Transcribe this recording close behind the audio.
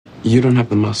You don't have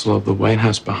the muscle of the White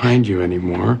House behind you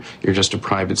anymore. You're just a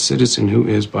private citizen who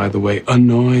is, by the way,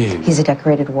 annoying. He's a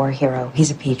decorated war hero.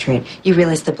 He's a patriot. You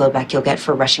realize the blowback you'll get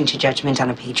for rushing to judgment on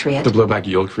a patriot? The blowback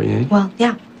you'll create? Well,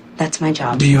 yeah. That's my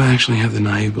job. Do you actually have the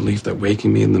naive belief that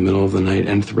waking me in the middle of the night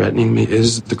and threatening me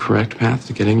is the correct path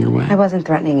to getting your way? I wasn't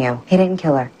threatening you. He didn't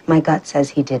kill her. My gut says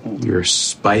he didn't. Your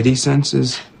spidey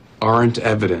senses aren't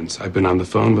evidence. I've been on the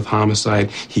phone with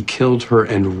homicide. He killed her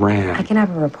and ran. I can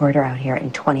have a reporter out here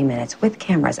in 20 minutes with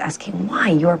cameras asking why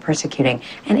you're persecuting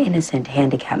an innocent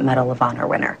handicapped Medal of Honor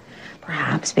winner.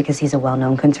 Perhaps because he's a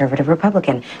well-known conservative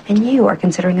Republican and you are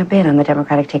considering a bid on the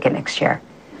Democratic ticket next year.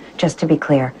 Just to be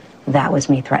clear, that was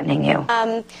me threatening you.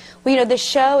 Well, the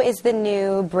show is the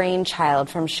new brainchild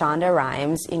from Shonda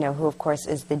Rhimes, who, of course,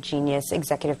 is the genius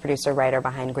executive producer, writer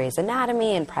behind Grey's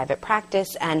Anatomy and Private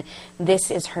Practice, and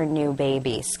this is her new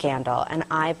baby, Scandal. And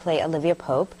I play Olivia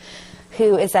Pope,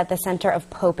 who is at the center of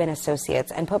Pope &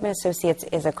 Associates. And Pope & Associates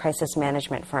is a crisis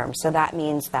management firm. So that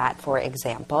means that, for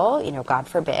example, God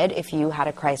forbid, if you had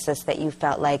a crisis that you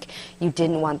felt like you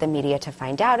didn't want the media to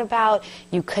find out about,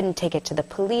 you couldn't take it to the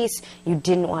police, you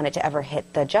didn't want it to ever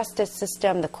hit the justice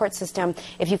system, the court system,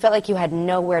 if you felt like you had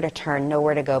nowhere to turn,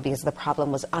 nowhere to go because the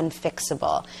problem was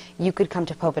unfixable, you could come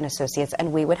to Pope & Associates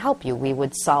and we would help you. We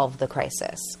would solve the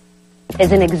crisis.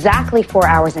 Is in exactly 4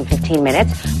 hours and 15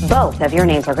 minutes, both of your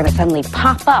names are going to suddenly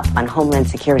pop up on Homeland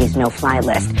Security's no-fly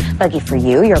list. Lucky for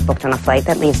you, you're booked on a flight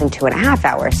that leaves in 2.5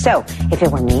 hours. So, if it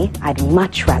were me, I'd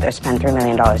much rather spend $3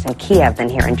 million in Kiev than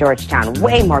here in Georgetown.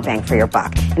 Way more bang for your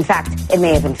buck. In fact, it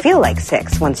may even feel like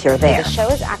 6 once you're there. The show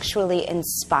is actually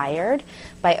inspired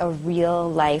by a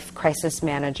real-life crisis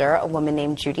manager, a woman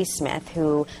named Judy Smith,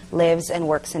 who lives and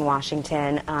works in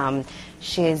Washington.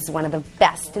 She's one of the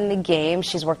best in the game.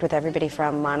 She's worked with everybody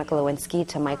from Monica Lewinsky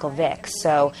to Michael Vick.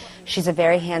 So she's a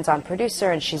very hands-on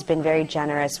producer, and she's been very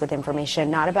generous with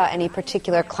information, not about any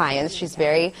particular clients. She's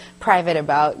very private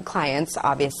about clients,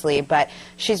 obviously, but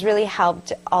she's really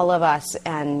helped all of us,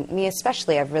 and me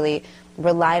especially. I've really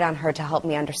relied on her to help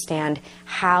me understand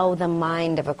how the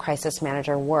mind of a crisis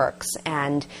manager works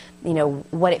and,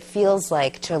 what it feels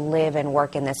like to live and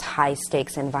work in this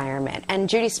high-stakes environment. And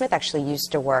Judy Smith actually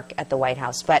used to work at the White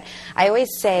House, but I always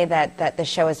say that the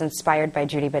show is inspired by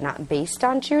Judy but not based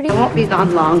on Judy. I won't be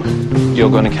gone long. You're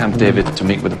going to Camp David to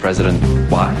meet with the president.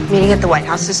 Why? Meeting at the White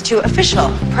House is too official.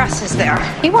 Press is there.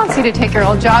 He wants you to take your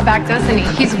old job back, doesn't he?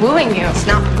 He's wooing you. It's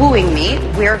not wooing me.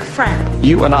 We're friends.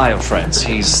 You and I are friends.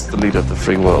 He's the leader of the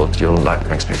free world. Your life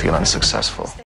makes me feel unsuccessful.